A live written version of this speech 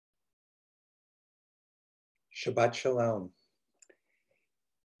Shabbat Shalom.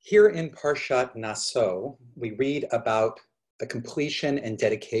 Here in Parshat Naso, we read about the completion and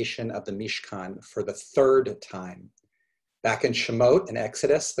dedication of the Mishkan for the third time. Back in Shemot and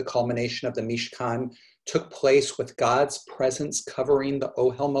Exodus, the culmination of the Mishkan took place with God's presence covering the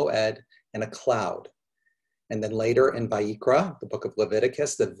Ohel Moed in a cloud. And then later in Vayikra, the book of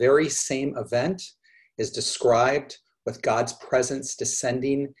Leviticus, the very same event is described with God's presence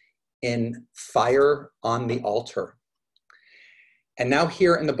descending in fire on the altar. And now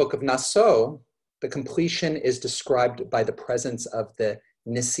here in the book of Naso, the completion is described by the presence of the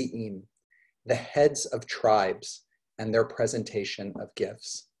Nisi'im, the heads of tribes, and their presentation of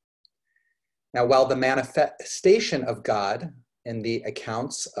gifts. Now, while the manifestation of God in the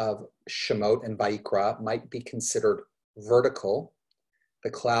accounts of Shemot and Vayikra might be considered vertical,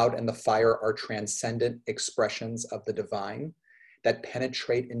 the cloud and the fire are transcendent expressions of the divine that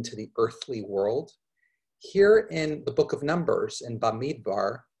penetrate into the earthly world. Here in the book of Numbers, in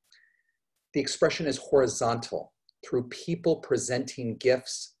Bamidbar, the expression is horizontal, through people presenting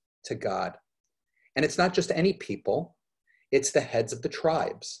gifts to God. And it's not just any people, it's the heads of the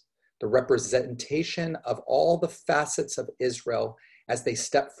tribes, the representation of all the facets of Israel as they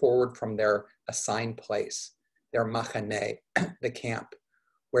step forward from their assigned place, their machaneh, the camp,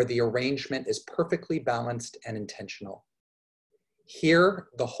 where the arrangement is perfectly balanced and intentional. Here,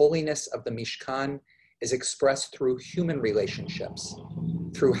 the holiness of the Mishkan is expressed through human relationships,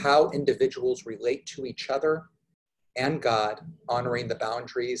 through how individuals relate to each other and God, honoring the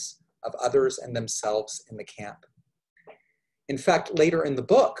boundaries of others and themselves in the camp. In fact, later in the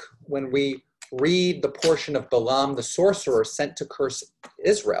book, when we read the portion of Balaam the sorcerer sent to curse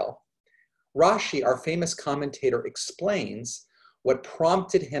Israel, Rashi, our famous commentator, explains what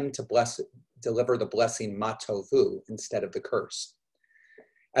prompted him to deliver the blessing Matovu instead of the curse.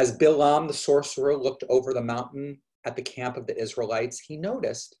 As Balaam the sorcerer looked over the mountain at the camp of the Israelites, he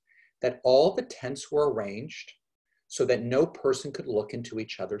noticed that all the tents were arranged so that no person could look into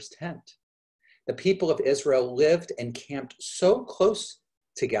each other's tent. The people of Israel lived and camped so close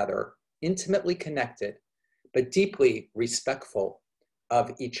together, intimately connected, but deeply respectful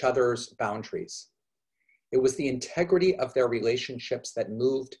of each other's boundaries. It was the integrity of their relationships that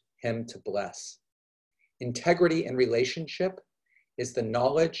moved him to bless. Integrity in relationship is the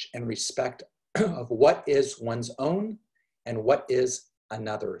knowledge and respect of what is one's own and what is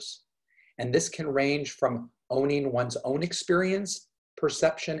another's. And this can range from owning one's own experience,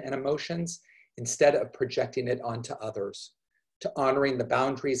 perception, and emotions instead of projecting it onto others, to honoring the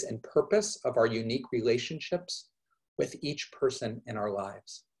boundaries and purpose of our unique relationships with each person in our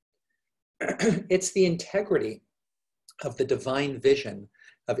lives. It's the integrity of the divine vision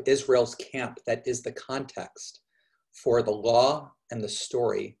of Israel's camp that is the context for the law and the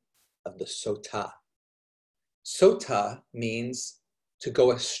story of the Sotah. Sotah means to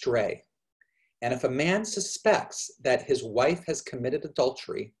go astray. And if a man suspects that his wife has committed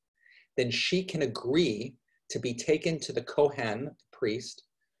adultery, then she can agree to be taken to the Kohen, priest,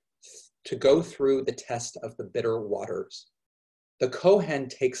 to go through the test of the bitter waters. The Kohen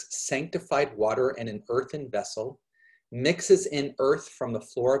takes sanctified water in an earthen vessel, mixes in earth from the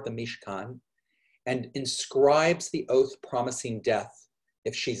floor of the Mishkan, and inscribes the oath promising death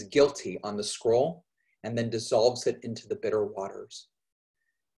if she's guilty on the scroll, and then dissolves it into the bitter waters.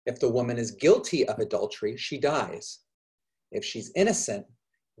 If the woman is guilty of adultery, she dies. If she's innocent,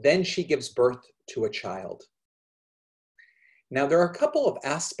 then she gives birth to a child. Now, there are a couple of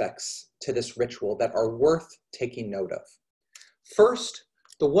aspects to this ritual that are worth taking note of. First,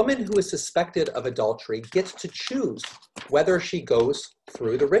 the woman who is suspected of adultery gets to choose whether she goes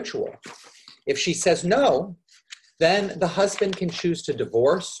through the ritual. If she says no, then the husband can choose to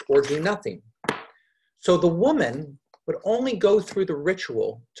divorce or do nothing. So the woman would only go through the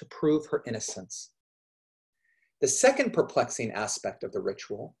ritual to prove her innocence. The second perplexing aspect of the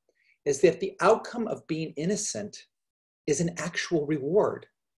ritual is that the outcome of being innocent is an actual reward,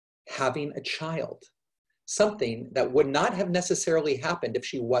 having a child, something that would not have necessarily happened if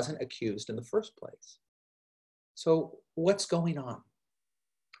she wasn't accused in the first place. So what's going on?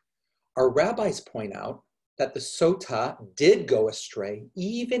 Our rabbis point out that the Sotah did go astray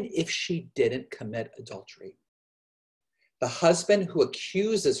even if she didn't commit adultery. The husband who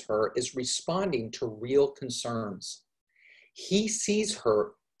accuses her is responding to real concerns. He sees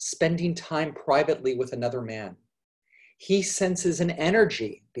her spending time privately with another man. He senses an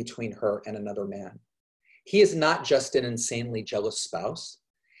energy between her and another man. He is not just an insanely jealous spouse.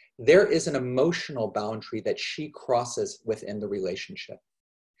 There is an emotional boundary that she crosses within the relationship.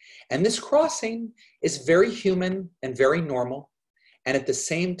 And this crossing is very human and very normal, and at the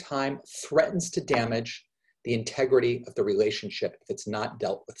same time threatens to damage the integrity of the relationship if it's not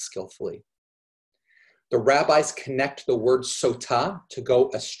dealt with skillfully. The rabbis connect the word sotah, to go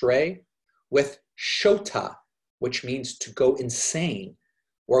astray, with shota, which means to go insane,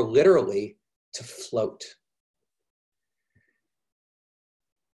 or literally to float.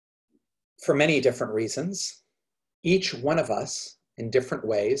 For many different reasons, each one of us in different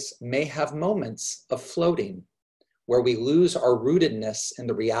ways may have moments of floating where we lose our rootedness in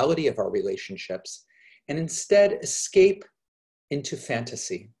the reality of our relationships and instead escape into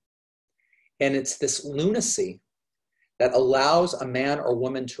fantasy. And it's this lunacy that allows a man or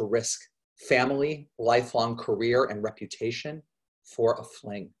woman to risk family, lifelong career, and reputation for a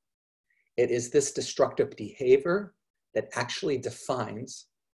fling. It is this destructive behavior that actually defines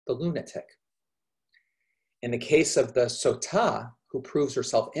the lunatic. In the case of the sotah, who proves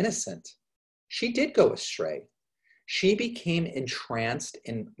herself innocent, she did go astray. She became entranced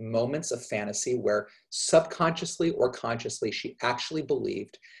in moments of fantasy where subconsciously or consciously, she actually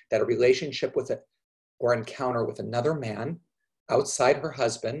believed that a relationship with it or encounter with another man outside her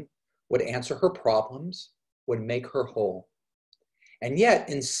husband would answer her problems, would make her whole. And yet,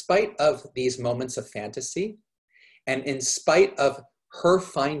 in spite of these moments of fantasy, and in spite of her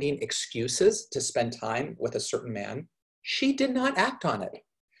finding excuses to spend time with a certain man, she did not act on it.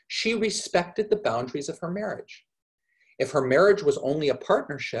 She respected the boundaries of her marriage. If her marriage was only a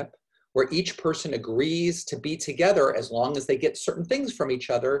partnership where each person agrees to be together as long as they get certain things from each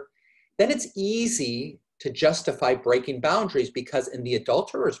other, then it's easy to justify breaking boundaries because in the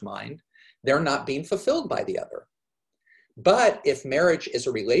adulterer's mind, they're not being fulfilled by the other. But if marriage is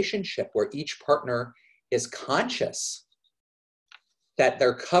a relationship where each partner is conscious that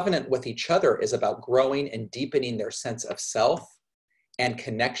their covenant with each other is about growing and deepening their sense of self and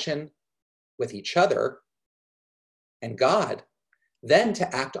connection with each other and God, then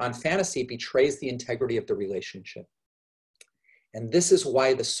to act on fantasy betrays the integrity of the relationship. And this is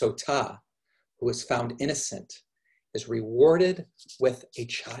why the sotah, who is found innocent, is rewarded with a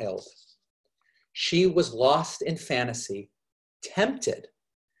child. She was lost in fantasy, tempted,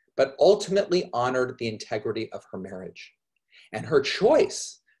 but ultimately honored the integrity of her marriage. And her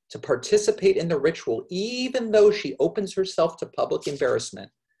choice to participate in the ritual, even though she opens herself to public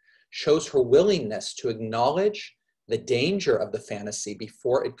embarrassment, shows her willingness to acknowledge the danger of the fantasy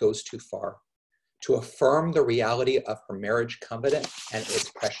before it goes too far, to affirm the reality of her marriage covenant and its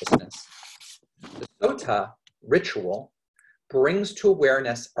preciousness. The sotah ritual brings to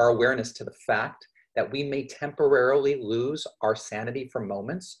our awareness to the fact that we may temporarily lose our sanity for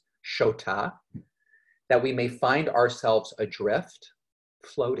moments, shota, that we may find ourselves adrift,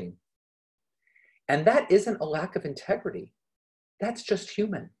 floating. And that isn't a lack of integrity. That's just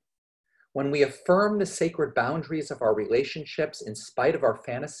human. When we affirm the sacred boundaries of our relationships in spite of our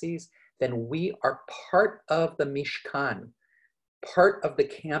fantasies, then we are part of the Mishkan, part of the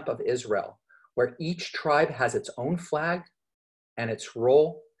camp of Israel, where each tribe has its own flag and its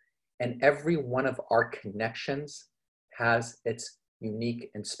role, and every one of our connections has its unique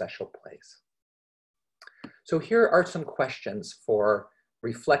and special place. So here are some questions for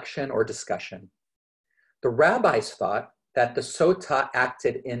reflection or discussion. The rabbis thought that the sotah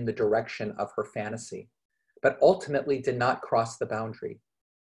acted in the direction of her fantasy, but ultimately did not cross the boundary.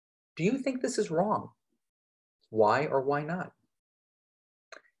 Do you think this is wrong? Why or why not?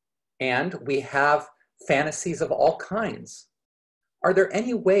 And we have fantasies of all kinds. Are there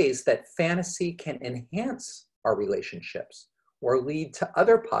any ways that fantasy can enhance our relationships or lead to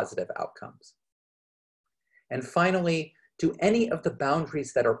other positive outcomes? And finally, do any of the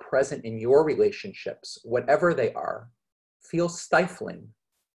boundaries that are present in your relationships, whatever they are, feel stifling?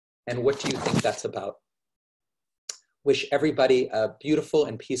 And what do you think that's about? Wish everybody a beautiful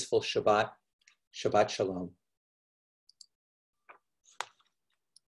and peaceful Shabbat. Shabbat Shalom.